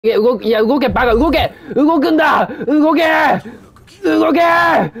いや、動け、バカ、動け、動くんだ、動け、動け、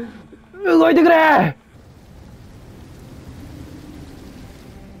動いてくれ。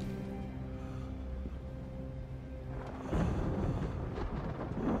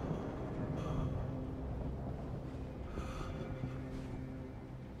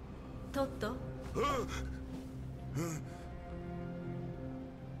トット。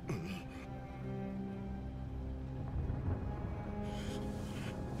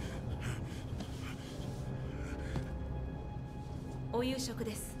お夕食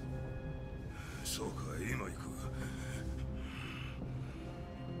です。そうか、今行く。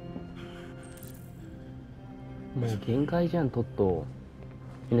もう限界じゃん、トット。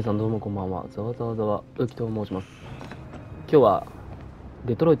皆さんどうもこんばんは。ざわざわざわ、ウキと申します。今日は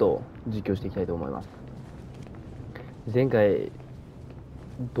デトロイトを実況していきたいと思います。前回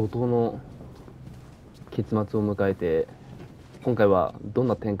怒涛の結末を迎えて、今回はどん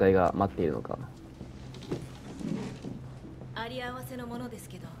な展開が待っているのか。あり合わせのものです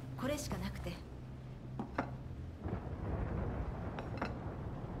けど、これしかなくて。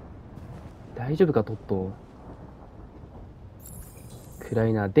大丈夫か、トット。暗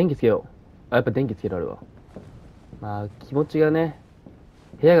いな。電気つけよう。あ、やっぱ電気つけられるわ。まあ気持ちがね、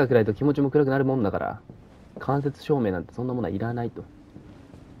部屋が暗いと気持ちも暗くなるもんだから、間接照明なんてそんなものはいらないと。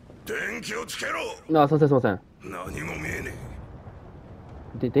電気をつけろ。あ、すいませんすいません。何も見えね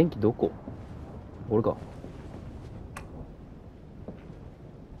で、電気どこ？俺か。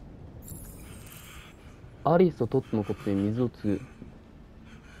アリスとトットのコップに水を継ぐ。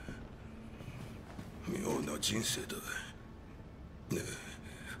妙な人生だ。ねえ、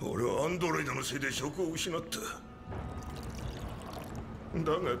俺はアンドロイドのせいで職を失った。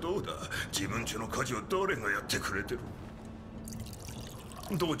だがどうだ、自分家の家事を誰がやってくれてる。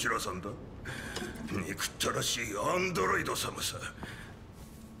どちらさんだ。憎ったらしいアンドロイド様さ。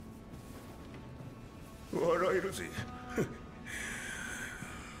笑えるぜ。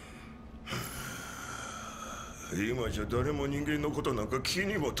今じゃ誰も人間のことなんか気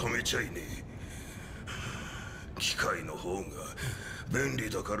にも留めちゃいねえ。機械の方が便利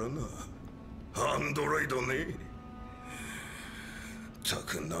だからな。アンドロイドね。た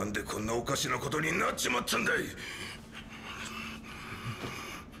くなんでこんなおかしなことになっちまったんだい。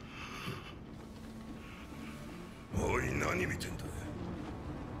おい、何見てんだ。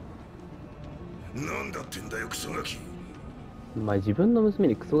なんだってんだよ、クソガキ。お前自分の娘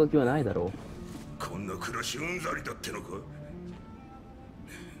にクソガキはないだろこんな暮らしうんざりだってのか。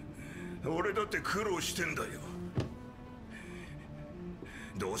俺だって苦労してんだよ。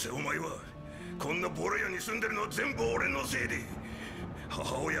どうせお前はこんなボロ屋に住んでるのは全部俺のせいで、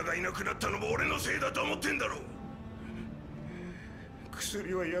母親がいなくなったのも俺のせいだと思ってんだろう。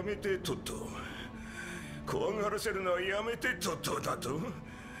薬はやめてトット。怖がらせるのはやめてトットだと。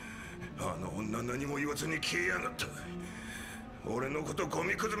あの女何も言わずに消えやがった。俺のことゴ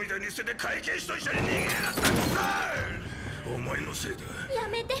ミくずみたいに捨てて会計士と一緒に逃げやがった。お前のせいだ。や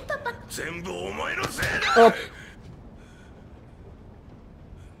めてパパ。全部お前のせいだ。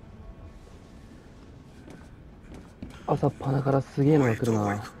朝っぱなからすげえのが来る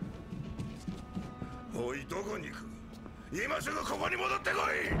な。おい、どこに行く。今すぐここに戻ってこい。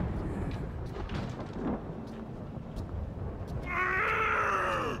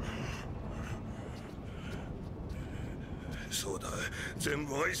そうだ、全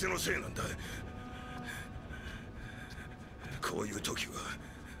部あいつのせいなんだ。こういう時は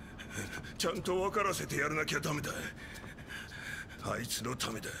ちゃんと分からせてやらなきゃダメだ。あいつの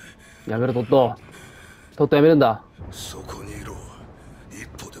ためだ。やめろトット。トットやめるんだ。そこにいろ。一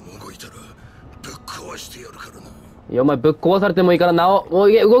歩でも動いたらぶっ壊してやるからな。いやお前ぶっ壊されてもいいからなお。も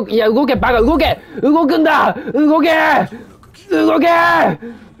ういや動けバカ、動け、動くんだ、動け、動け、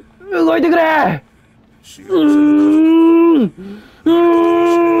動いてくれ。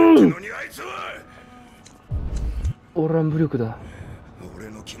俺は無力だ。俺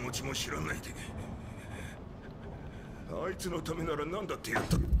の気持ちも知らないで。あいつのためなら何だってやっ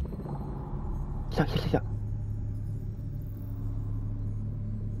た。来た来た来た。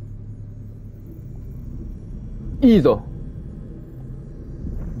いいぞ。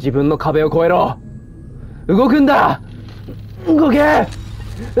自分の壁を越えろ。動くんだ。動け、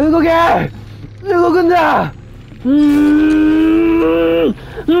動け、動くんだ。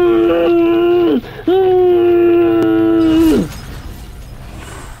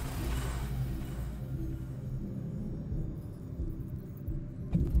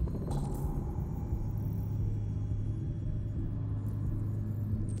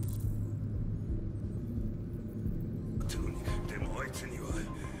でもあいつには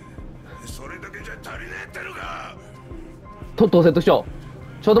それだけじゃ足りねえってのか。トットをセットしよ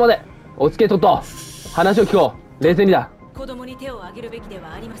う。ちょっと待て。落ち着けトット。話を聞こう。冷静にだ。子供に手を挙げるべきで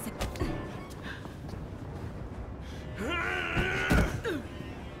はありません。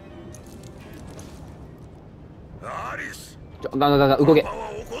アリス、動け。パパは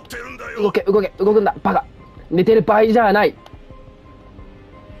怒ってるんだよ。動け、動け、動くんだ。バカ。寝てる場合じゃない。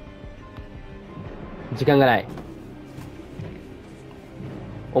時間がない。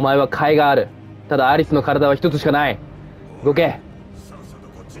お前は甲斐がある。ただアリスの体は一つしかない。動け。さっさと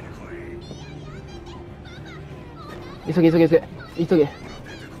こっちに来い。急げ急げ急げ急げ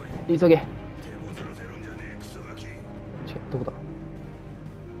急げ。違う、手をずらせるんじゃねえ、クソガキ。どこだ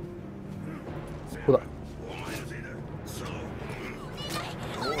どこだ。お前のせいだ。そう。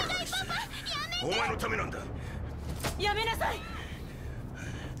ほら、アリス、お前のためなんだ。やめなさい。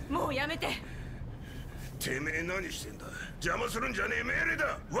もうやめて。てめえ何してんだ。邪魔するんじゃねえ、命令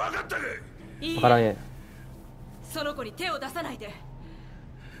だ。分かったかい。いいわからんね。その子に手を出さないで。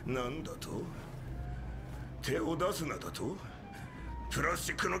なんだと。手を出すなだと。プラス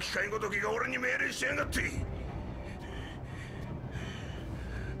チックの機械ごときが俺に命令しやがって。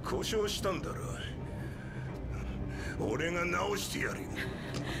故障したんだろ。俺が直してやるよ。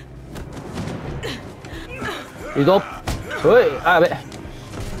いいぞ。おい、あ、やべ。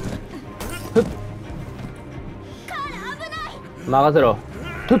ふっ。任せろ。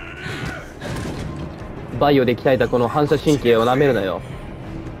ふっ。バイオで鍛えたこの反射神経をなめるなよ。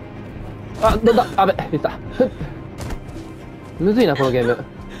あ、どんだ。あべ、見た。ふっ。むずいなこのゲーム。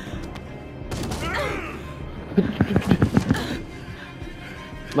ふっ。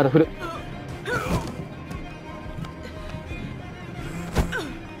まだ振る。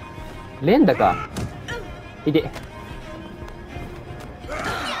連打か。いけ。い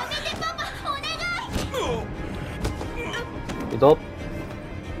いぞ。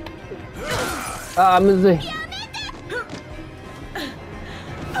あー、むずい。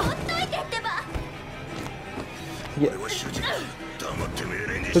俺は主人だ。黙って命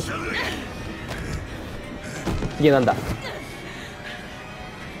令に従え。次なんだ。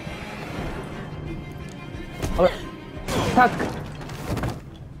あれ、タック。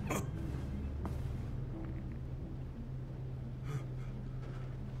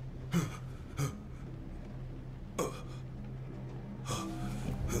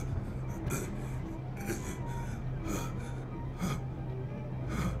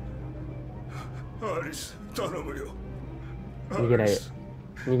アリス、頼むよ。逃げないよ。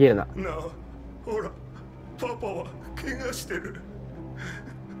逃げるな。なあ、ほら、パパは怪我してる。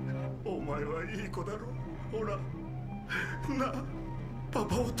お前はいい子だろ。ほら、なあ、パ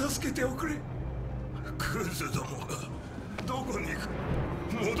パを助けておくれ。クズどもがどこに行く。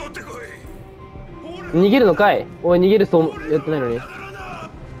戻ってこい。逃げるのかい。おい、逃げるそうやってないのに。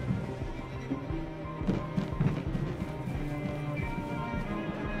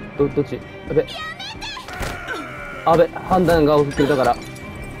どっち。あべ。あべ、判断が遅れたから。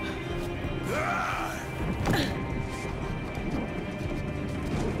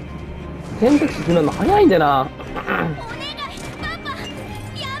選択肢決めるの早いんだよな。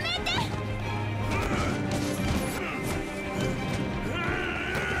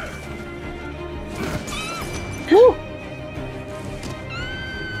おっ。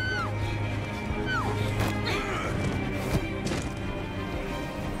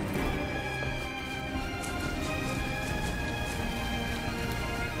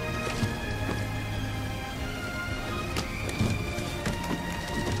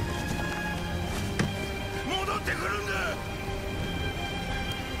戻ってくるんだ。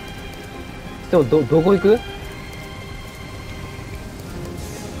でもどこ行く？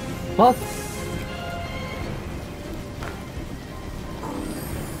バス。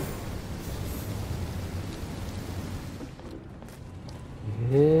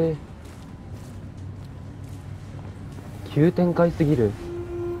急展開すぎる。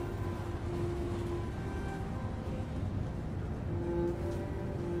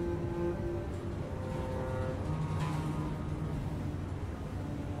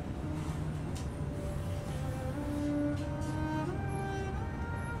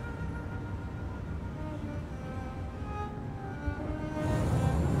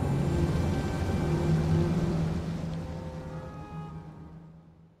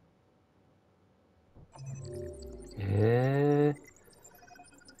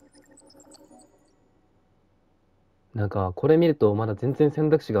なんかこれ見るとまだ全然選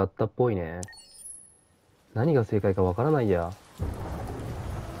択肢があったっぽいね。何が正解かわからないや。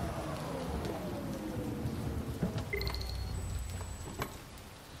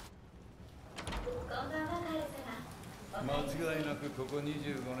間違いなくここ25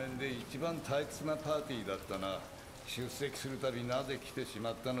年で一番退屈なパーティーだったな。出席するたびなぜ来てし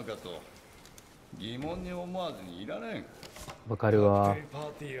まったのかと疑問に思わずにいられん。わかるわ。パー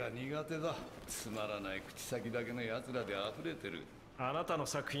ティーは苦手だ。つまらない口先だけの奴らで溢れてる。あなたの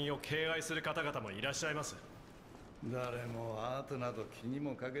作品を敬愛する方々もいらっしゃいます。誰もアートなど気に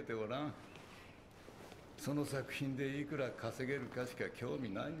もかけておらん。その作品でいくら稼げるかしか興味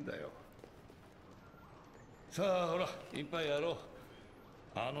ないんだよ。さあほら一杯やろう。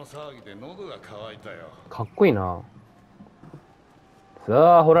あの騒ぎで喉が渇いたよ。かっこいいな。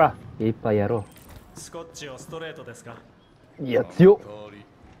さあほら一杯やろスコッチをストレートですか？う。いや強っ。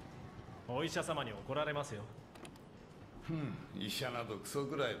お医者様に怒られますよ。医者などクソ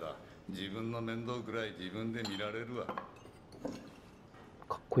くらいだ。自分の面倒くらい自分で見られるわ。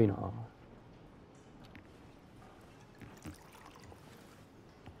かっこいいな。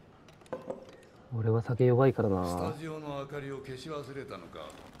俺は酒弱いからな。スタジオの明かりを消し忘れたのか？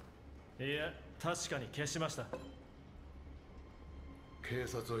いえ、確かに消しました。警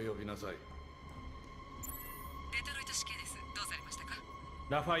察を呼びなさい。デトロイト市警です。どうされましたか？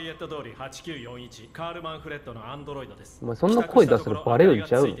ラファイエット通り8941カール・マンフレッドのアンドロイドです。お前そんな声出したらバレるん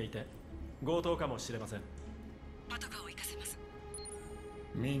ちゃうの？強盗かもしれません。パトカーを行かせます。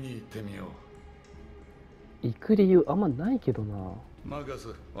見に行ってみよう。行く理由あんまないけどな。マーカ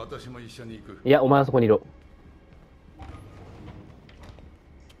ス、私も一緒に行く。いやお前はそこにいろ。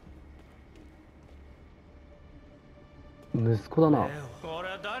息子だな。俺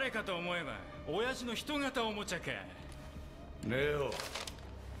は誰かと思えば親父の人型おもちゃか。レオ、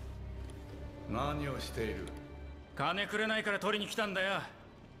何をしている？金くれないから取りに来たんだよ。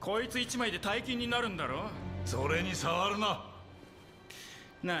こいつ一枚で大金になるんだろ。それに触るな。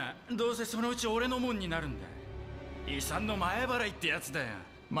なあ、どうせそのうち俺のもんになるんだ。遺産の前払いってやつだよ。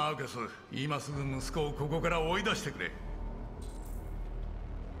マーカス、今すぐ息子をここから追い出してくれ。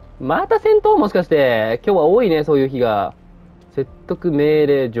また戦闘もしかして。今日は多いねそういう日が。説得命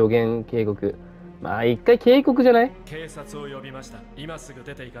令助言警告。まあ一回警告じゃない？警察を呼びました。今すぐ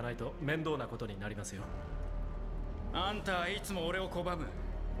出ていかないと面倒なことになりますよ。あんたはいつも俺を拒む。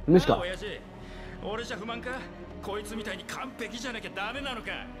無視か。親父、俺じゃ不満か？こいつみたいに完璧じゃなきゃダメなの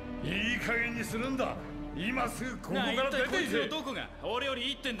か？いい加減にするんだ。今すぐここかなあ、ら一体こいつ出ていけ。のどこが俺より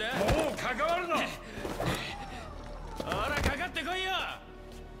いいってんだ？もう関わるな。ほらかかってこいよ。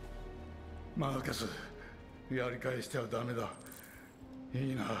マーカス、やり返してはダメだ。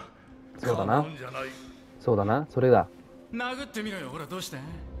いいな。そうだな過言じゃない。そうだな。それだ。殴ってみろよ。ほらどうした？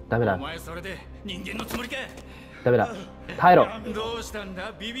ダメだお前それで人間のつもりか？ダメだ。耐えろ。どうしたん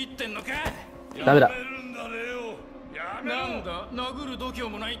だ？ビビってんのか？ダメだ。やめるんだレオ。やめろ。なんだ、殴る度胸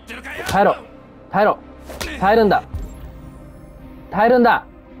もないってのかよ。耐えろ。耐えろ。耐えるんだ。耐えるんだ。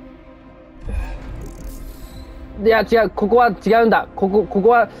いや違う。ここは違うんだ。ここ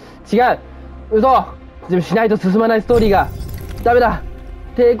は違う。嘘。でもしないと進まないストーリーが。ダメだ。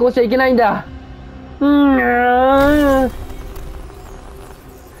抵抗しちゃいけないんだ。こ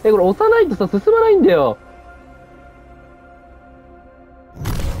れ押さないとさ進まないんだよ。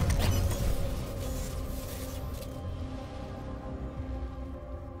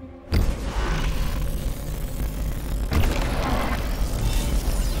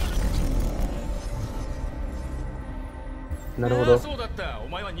なるほど。そうだった。お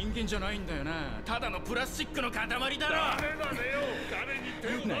前は人間じゃないんだよな。ただのプラスチックの塊だろ。ダメだレオ。誰に手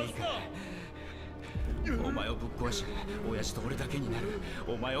を出すか。お前をぶっ壊し、親父と俺だけになる。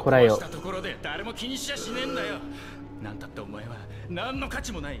お前をこらえよ壊したところで誰も気にしちゃしねえんだよ。なんたってお前は何の価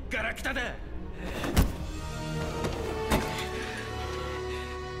値もないガラクタだ。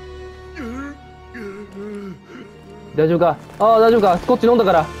大丈夫か？ああ大丈夫か？スコッチ飲んだ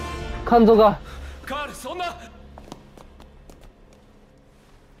から肝臓が。カール、そんな。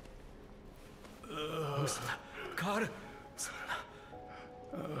嘘だ、カール。そん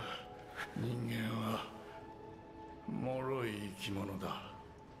な。人間は脆い生き物だ。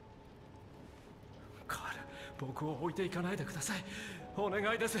カール、僕を置いていかないでください。お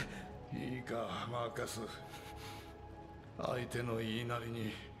願いです。いいかマーカス、相手の言いなり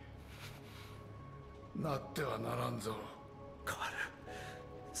になってはならんぞ。カール、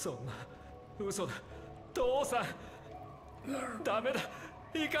そんな嘘だ。父さん、ダメだ、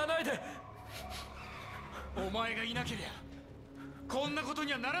行かないで。お前がいなけりゃこんなこと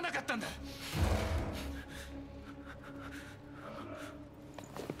にはならなかったんだ。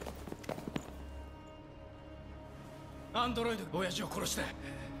アンドロイド親父を殺した。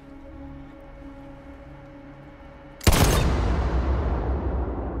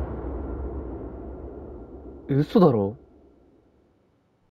嘘だろ？